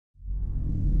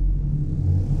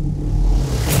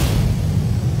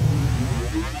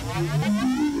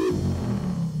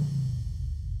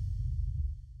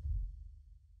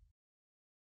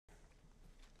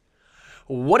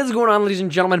What is going on, ladies and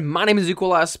gentlemen? My name is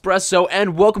Espresso,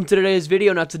 and welcome to today's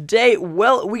video. Now today,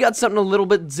 well, we got something a little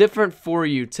bit different for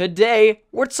you. Today,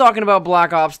 we're talking about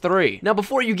Black Ops 3. Now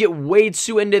before you get way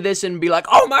too into this and be like,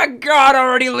 oh my god,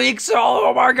 already leaks,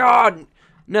 oh my god.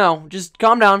 No, just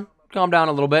calm down. Calm down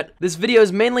a little bit. This video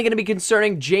is mainly going to be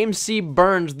concerning James C.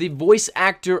 Burns, the voice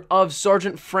actor of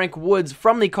Sergeant Frank Woods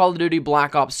from the Call of Duty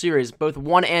Black Ops series. Both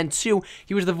 1 and 2,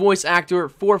 he was the voice actor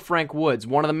for Frank Woods,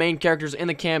 one of the main characters in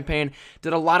the campaign,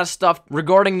 did a lot of stuff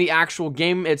regarding the actual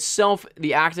game itself,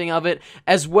 the acting of it,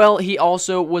 as well. He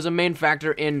also was a main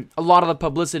factor in a lot of the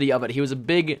publicity of it. He was a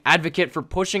big advocate for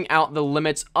pushing out the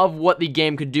limits of what the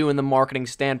game could do in the marketing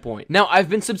standpoint. Now, I've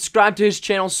been subscribed to his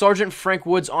channel, Sergeant Frank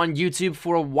Woods, on YouTube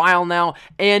for a while now,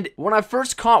 and when I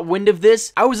first caught wind of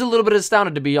this, I was a little bit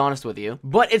astounded, to be honest with you.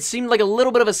 But it seemed like a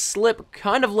little bit of a slip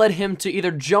kind of led him to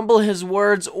either jumble his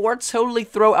words or totally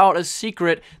throw out a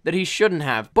secret that he shouldn't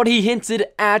have. But he hinted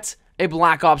at a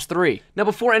Black Ops 3. Now,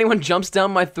 before anyone jumps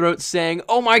down my throat saying,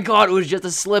 oh my god, it was just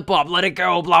a slip-up, let it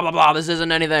go, blah blah blah, this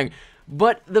isn't anything.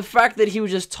 But the fact that he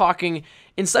was just talking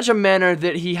in such a manner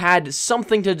that he had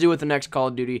something to do with the next Call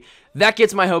of Duty, that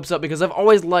gets my hopes up, because I've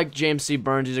always liked James C.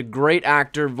 Burns. He's a great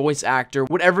actor, voice actor,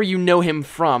 whatever you know him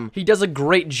from. He does a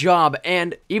great job,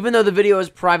 and even though the video is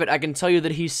private, I can tell you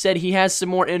that he said he has some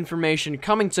more information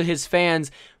coming to his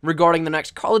fans regarding the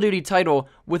next Call of Duty title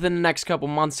within the next couple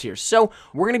months here. So,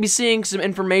 we're going to be seeing some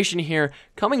information here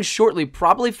coming shortly,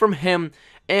 probably from him,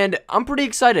 and I'm pretty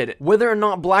excited. Whether or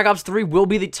not Black Ops 3 will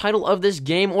be the title of this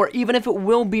game, or even if it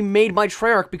will be made by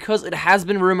Treyarch, because it has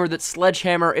been rumored that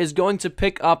Sledgehammer is going to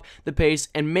pick up the pace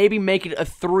and maybe make it a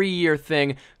 3-year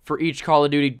thing for each Call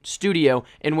of Duty studio,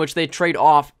 in which they trade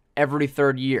off every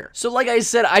 3rd year. So like I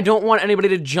said, I don't want anybody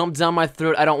to jump down my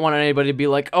throat. I don't want anybody to be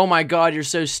like, oh my god, you're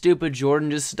so stupid, Jordan,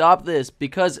 just stop this,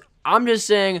 because I'm just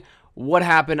saying what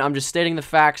happened. I'm just stating the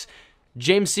facts.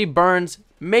 James C. Burns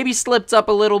maybe slipped up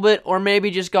a little bit, or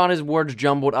maybe just got his words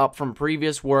jumbled up from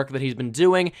previous work that he's been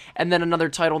doing, and then another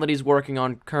title that he's working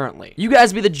on currently. You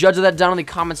guys be the judge of that down in the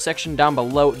comment section down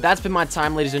below. That's been my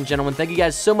time, ladies and gentlemen. Thank you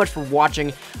guys so much for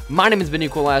watching. My name has been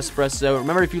Espresso.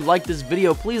 Remember, if you like this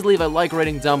video, please leave a like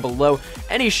rating down below.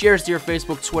 Any shares to your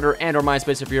Facebook, Twitter, and or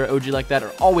MySpace if you're an OG like that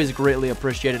are always greatly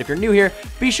appreciated. If you're new here,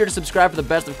 be sure to subscribe for the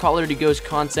best of Call of Duty Ghost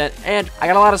content, and I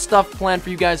got a lot of stuff planned for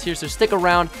you guys here, so stick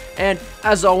around, and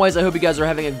as always, I hope you guys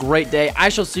are having a great day. I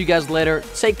shall see you guys later.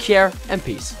 Take care, and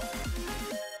peace.